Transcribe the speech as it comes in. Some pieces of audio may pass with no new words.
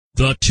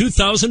The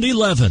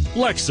 2011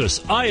 Lexus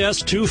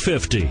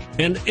IS250.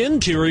 An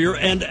interior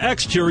and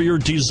exterior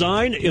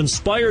design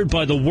inspired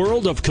by the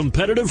world of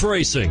competitive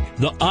racing.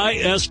 The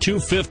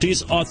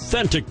IS250's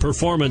authentic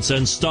performance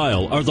and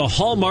style are the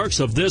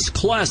hallmarks of this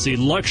classy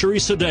luxury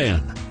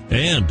sedan.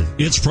 And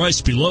it's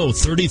priced below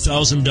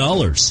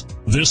 $30,000.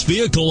 This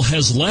vehicle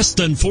has less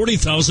than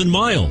 40,000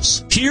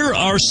 miles. Here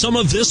are some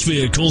of this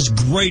vehicle's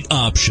great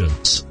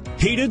options: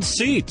 heated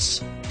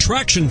seats,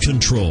 traction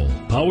control,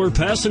 power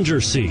passenger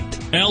seat,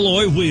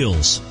 alloy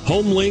wheels,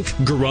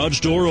 HomeLink garage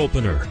door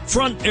opener,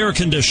 front air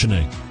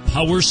conditioning,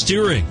 power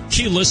steering,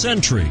 keyless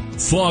entry,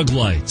 fog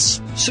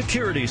lights,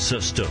 security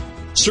system.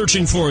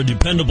 Searching for a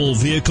dependable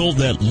vehicle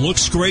that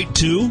looks great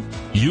too?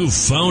 You've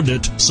found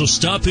it, so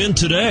stop in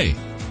today.